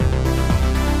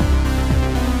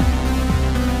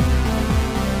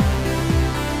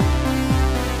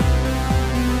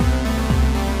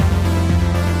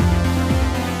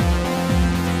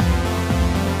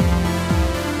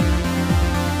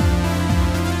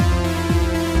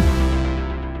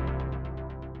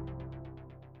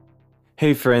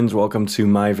Hey friends, welcome to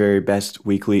my very best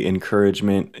weekly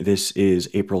encouragement. This is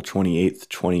April 28th,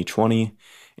 2020,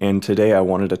 and today I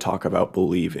wanted to talk about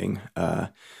believing.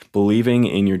 Believing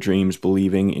in your dreams,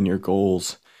 believing in your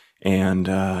goals, and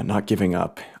not giving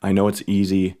up. I know it's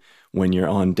easy when you're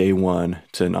on day one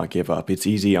to not give up. It's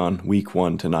easy on week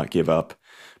one to not give up.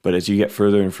 But as you get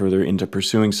further and further into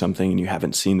pursuing something and you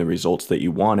haven't seen the results that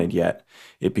you wanted yet,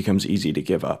 it becomes easy to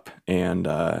give up. And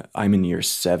I'm in year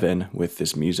 7 with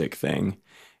this music thing.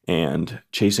 And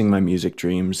chasing my music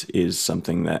dreams is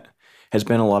something that has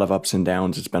been a lot of ups and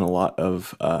downs. It's been a lot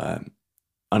of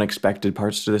unexpected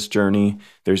parts to this journey.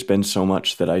 There's been so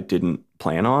much that I didn't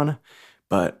plan on,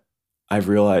 but I've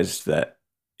realized that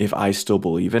if I still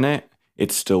believe in it,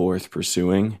 it's still worth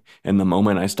pursuing. And the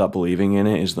moment I stop believing in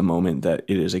it is the moment that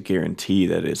it is a guarantee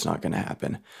that it's not going to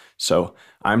happen. So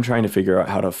I'm trying to figure out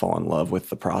how to fall in love with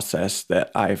the process that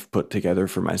I've put together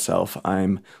for myself.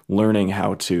 I'm learning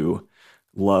how to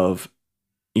love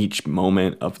each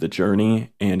moment of the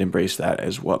journey and embrace that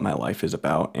as what my life is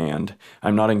about. And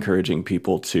I'm not encouraging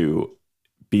people to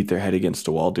beat their head against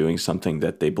a wall doing something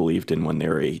that they believed in when they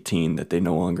were 18 that they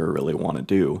no longer really want to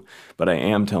do. But I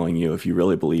am telling you, if you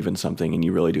really believe in something and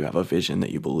you really do have a vision that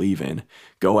you believe in,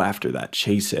 go after that,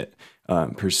 chase it,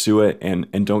 pursue it,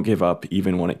 and don't give up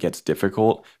even when it gets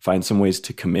difficult. Find some ways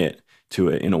to commit to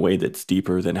it in a way that's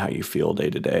deeper than how you feel day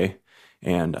to day.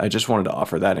 And I just wanted to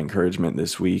offer that encouragement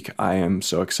this week. I am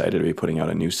so excited to be putting out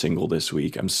a new single this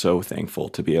week. I'm so thankful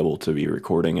to be able to be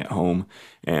recording at home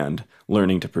and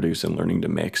learning to produce and learning to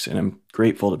mix. And I'm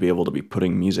grateful to be able to be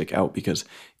putting music out because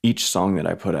each song that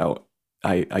I put out,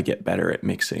 I get better at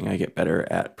mixing. I get better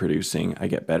at producing. I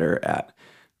get better at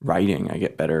writing. I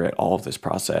get better at all of this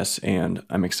process. And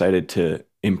I'm excited to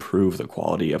improve the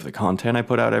quality of the content I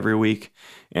put out every week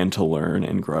and to learn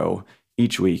and grow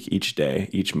each week, each day,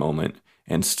 each moment,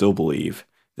 and still believe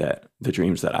that the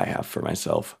dreams that I have for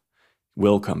myself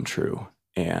will come true.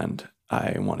 And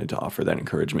I wanted to offer that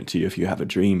encouragement to you. If you have a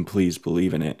dream, please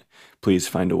believe in it. Please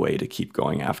find a way to keep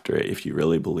going after it. If you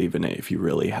really believe in it, if you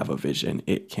really have a vision,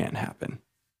 it can happen.